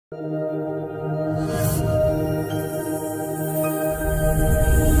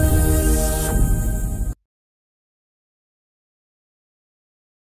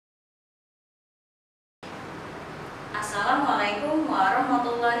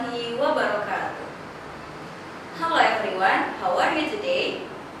warahmatullahi wabarakatuh. Hello everyone, how are you today?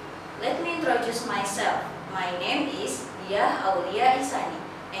 Let me introduce myself. My name is Diah Aulia Isani,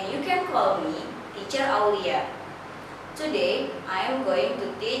 and you can call me Teacher Aulia. Today, I am going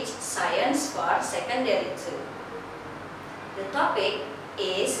to teach science for secondary 2. The topic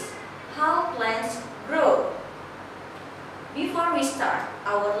is how plants grow. Before we start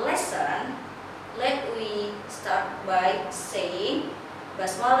our lesson, let we start by saying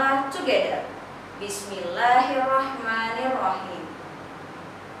Basmalah together. Bismillahirrahmanirrahim.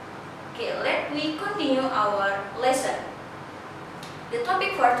 Okay, let we continue our lesson. The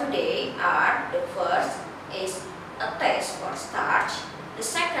topic for today are, the first is a test for starch, the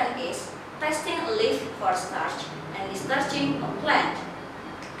second is testing a leaf for starch, and starching a plant.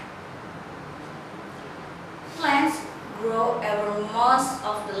 Plants grow over most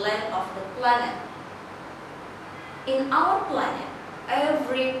of the land of the planet. In our planet,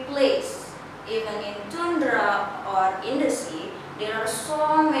 every place, even in tundra or in the sea, there are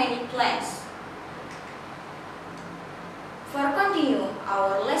so many plants. For continue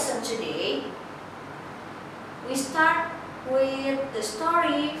our lesson today, we start with the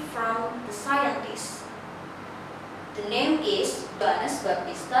story from the scientist. The name is Johannes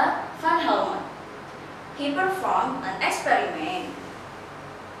Baptista van Helmont. He performed an experiment,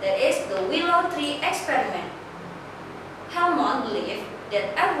 that is the willow tree experiment. Helmont believed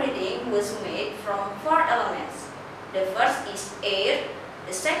that everything was made from 4 elements. The first is air,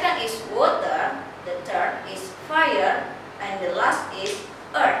 the second is water, the third is fire, and the last is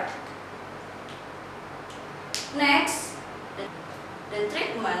earth. Next, the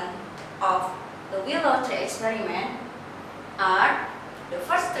treatment of the willow tree experiment are: the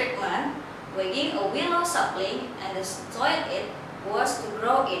first treatment, weighing a willow sapling and the soil it was to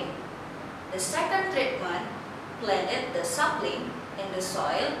grow in. The second treatment, planted the sapling in the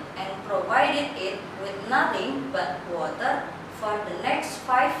soil and provided it with nothing but water for the next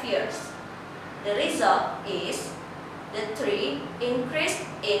 5 years. The result is the tree increased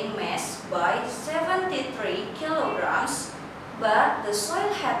in mass by 73 kilograms, but the soil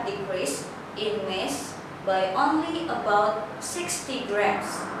had decreased in mass by only about 60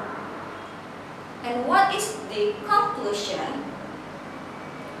 grams. And what is the conclusion?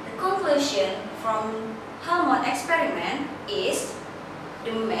 The conclusion from Helmont experiment is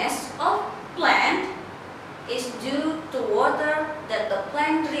the mass of plant is due to water that the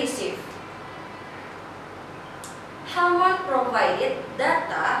plant received. Helmont provided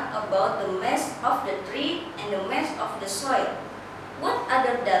data about the mass of the tree and the mass of the soil. What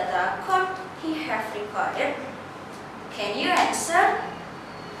other data could he have recorded? Can you answer?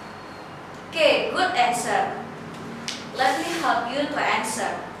 Okay, good answer. Let me help you to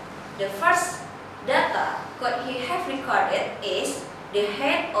answer. The first data could he have recorded is the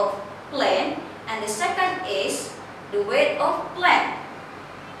height of plant, and the second is the weight of plant.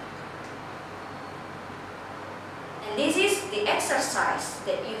 And this is the exercise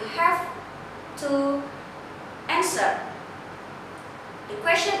that you have to answer. The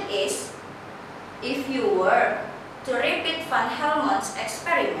question is, if you were to repeat Van Helmont's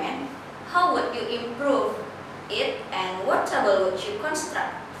experiment, how would you improve it and what table would you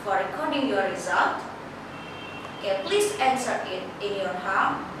construct for recording your result? Okay, please answer it in your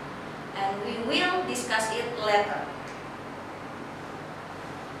home and we will discuss it later.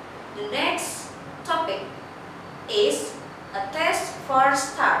 The next topic is a test for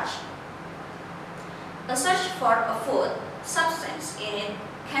starch. A search for a food substance in it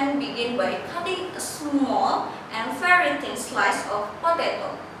can begin by cutting a small and very thin slice of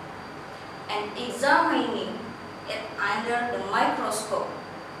potato and examining it under the microscope.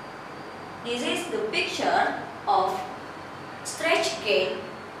 This is the picture of stretch cake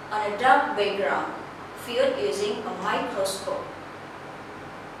on a dark background, viewed using a microscope.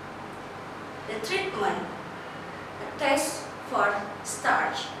 The treatment, a test for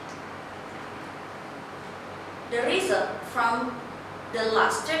starch. The result from the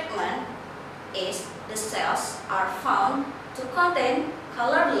last treatment is the cells are found to contain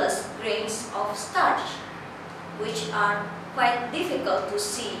colorless grains of starch, which are quite difficult to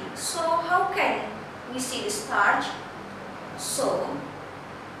see. So how can we see the starch? So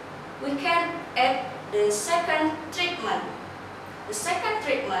we can add the second treatment. The second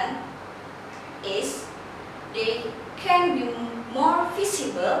treatment is they can be more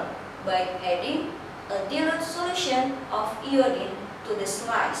visible by adding a dilute solution of iodine to to the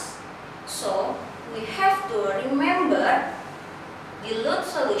slice. So we have to remember dilute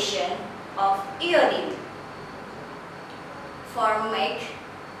solution of iodine for make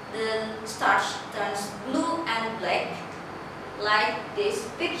the starch turns blue and black like this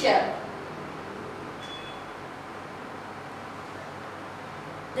picture.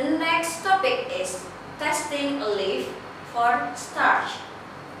 The next topic is testing a leaf for starch,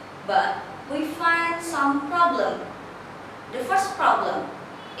 but we find some problem. The first problem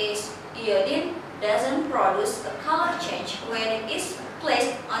is iodine doesn't produce a color change when it is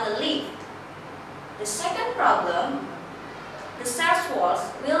placed on the leaf. The second problem, the cell's walls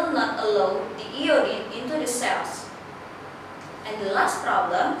will not allow the iodine into the cells. And the last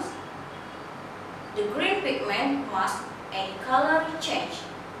problem, the green pigment mask any color change.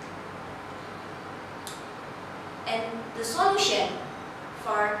 And the solution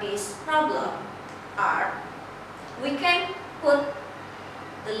for this problem are, we can put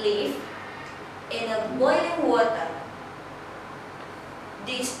the leaf in a boiling water.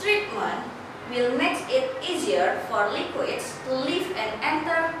 This treatment will make it easier for liquids to leave and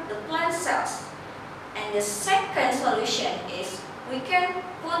enter the plant cells. And the second solution is, we can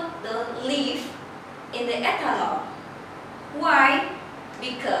put the leaf in the ethanol. Why?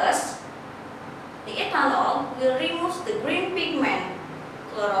 Because the ethanol will remove the green pigment,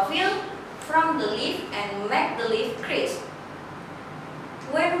 chlorophyll, from the leaf and make the leaf crisp.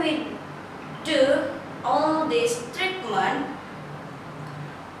 When we do all this treatment,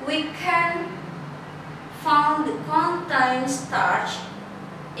 we can find the contained starch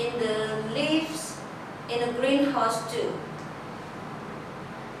in the leaves in a greenhouse too.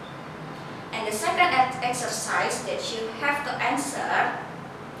 And the second exercise that you have to answer,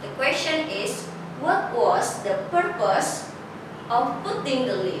 the question is, what was the purpose of putting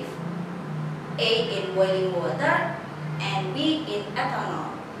the leaf? A, in boiling water, and B, in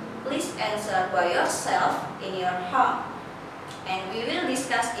ethanol. Please answer by yourself in your home, and we will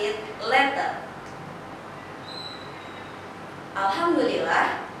discuss it later.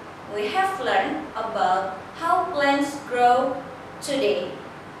 Alhamdulillah, we have learned about how plants grow today.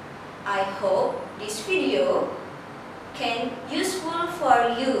 I hope this video can useful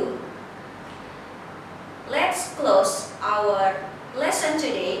for you. Let's close our lesson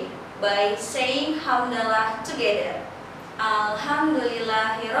today by saying Hamdallah together.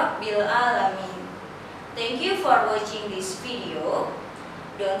 Alhamdulillahirabbil alamin. Thank you for watching this video.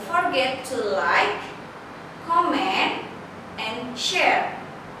 Don't forget to like, comment, and share.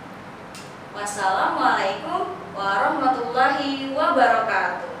 Wassalamualaikum warahmatullahi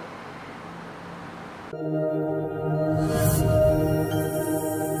wabarakatuh.